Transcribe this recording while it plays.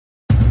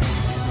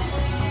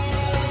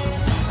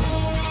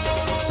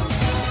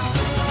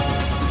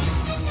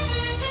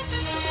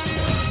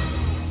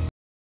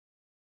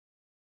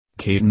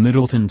Kate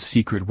Middleton's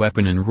secret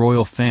weapon and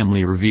royal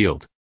family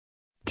revealed.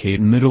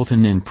 Kate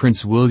Middleton and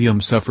Prince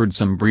William suffered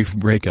some brief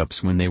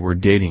breakups when they were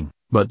dating,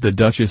 but the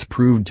Duchess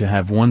proved to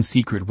have one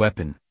secret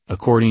weapon,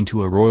 according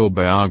to a royal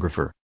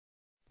biographer.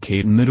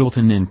 Kate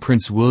Middleton and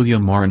Prince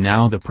William are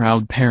now the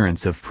proud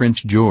parents of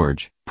Prince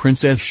George,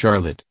 Princess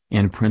Charlotte,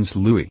 and Prince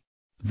Louis.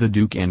 The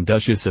Duke and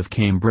Duchess of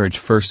Cambridge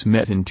first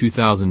met in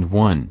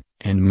 2001,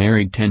 and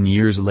married 10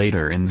 years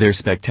later in their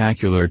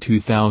spectacular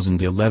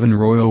 2011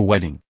 royal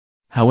wedding.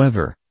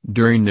 However,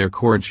 during their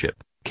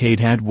courtship, Kate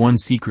had one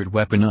secret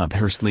weapon up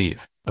her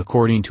sleeve,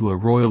 according to a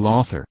royal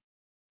author.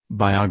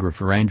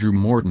 Biographer Andrew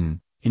Morton,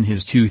 in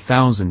his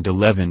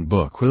 2011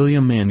 book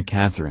William and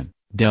Catherine,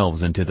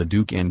 delves into the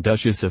Duke and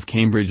Duchess of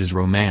Cambridge's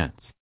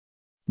romance.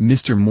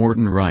 Mr.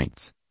 Morton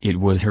writes, "It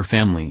was her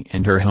family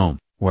and her home,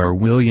 where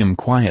William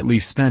quietly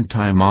spent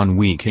time on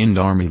weekend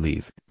army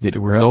leave, that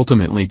were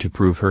ultimately to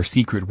prove her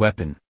secret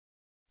weapon."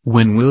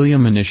 When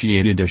William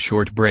initiated a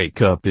short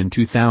breakup in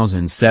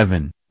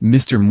 2007,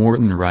 Mr.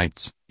 Morton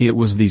writes, "It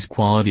was these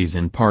qualities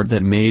in part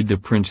that made the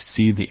prince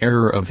see the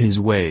error of his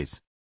ways."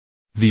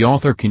 The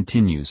author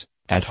continues,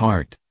 "At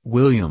heart,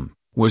 William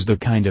was the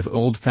kind of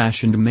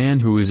old-fashioned man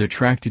who is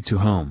attracted to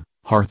home,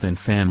 hearth and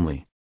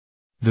family.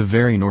 The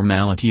very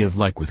normality of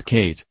life with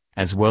Kate,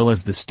 as well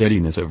as the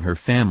steadiness of her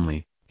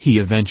family, he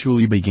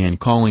eventually began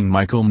calling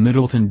Michael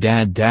Middleton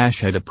Dad.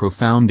 Had a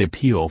profound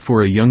appeal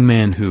for a young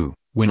man who,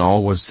 when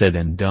all was said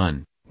and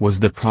done,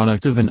 was the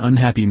product of an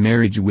unhappy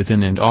marriage with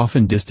an and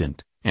often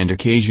distant, and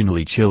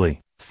occasionally chilly,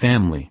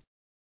 family."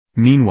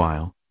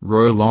 Meanwhile,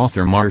 royal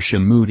author Marcia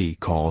Moody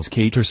calls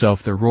Kate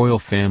herself the royal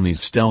family's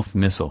stealth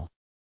missile.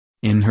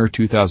 In her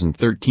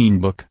 2013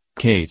 book,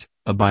 Kate,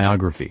 a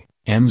biography,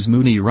 Ms.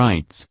 Moody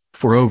writes,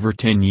 "For over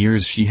 10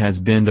 years she has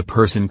been the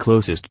person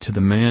closest to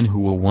the man who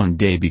will one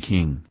day be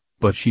king,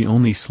 but she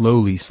only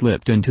slowly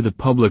slipped into the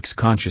public's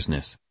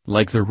consciousness,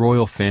 like the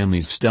royal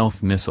family's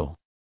stealth missile."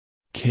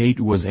 Kate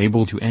was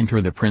able to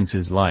enter the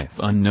prince's life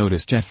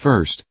unnoticed at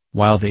first,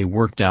 while they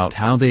worked out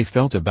how they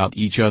felt about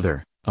each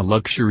other, a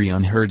luxury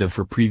unheard of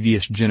for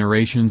previous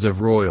generations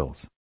of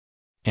royals.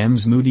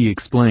 Ms. Moody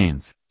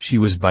explains, "She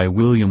was by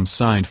William's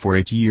side for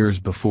 8 years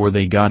before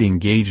they got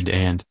engaged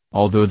and,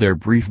 although their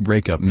brief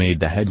breakup made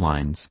the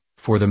headlines,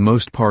 for the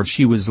most part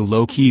she was a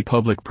low-key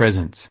public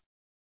presence.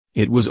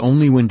 It was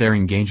only when their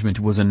engagement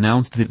was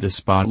announced that the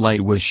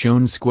spotlight was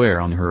shown square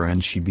on her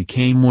and she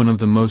became one of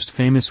the most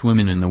famous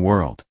women in the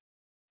world.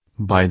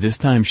 By this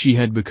time she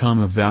had become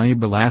a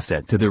valuable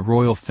asset to the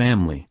royal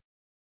family."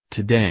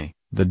 Today,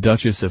 the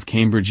Duchess of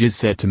Cambridge is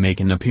set to make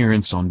an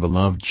appearance on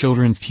beloved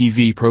children's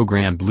TV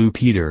program Blue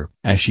Peter,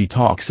 as she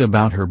talks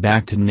about her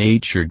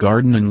back-to-nature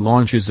garden and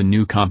launches a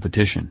new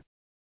competition.